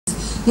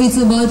It's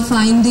about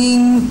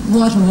finding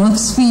what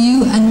works for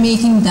you and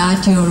making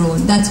that your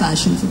own. That's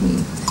fashion for me.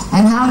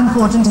 And how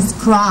important is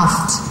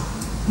craft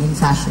in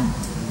fashion?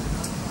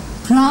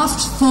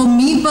 Craft, for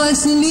me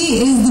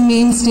personally, is the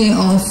mainstay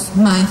of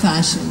my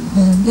fashion.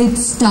 It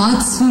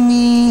starts for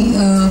me,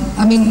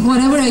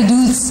 whatever I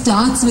do, it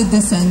starts with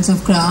the sense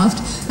of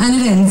craft and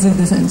it ends with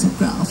the sense of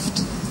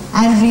craft.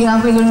 And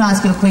Ria, we're going to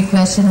ask you a quick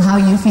question. How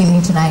are you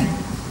feeling tonight?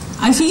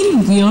 I feel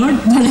weird,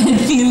 but it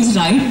feels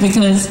right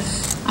because,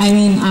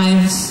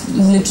 I've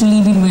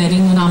literally been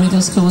wearing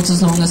Anamika's clothes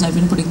as long as I've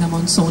been putting them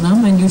on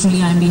Sonam, and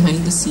usually I'm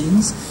behind the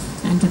scenes,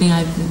 and today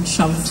I've been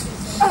shoved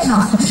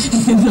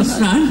in the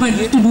front, but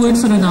to do it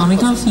for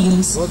Anamika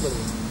feels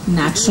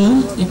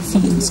natural, it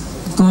feels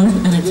good,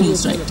 and it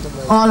feels right.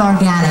 All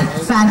organic.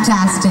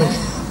 Fantastic.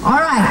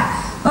 All right.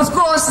 Of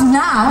course,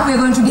 now we're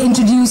going to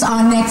introduce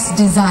our next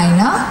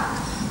designer,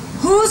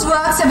 whose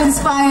works have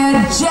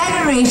inspired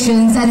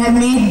generations and have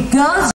made girls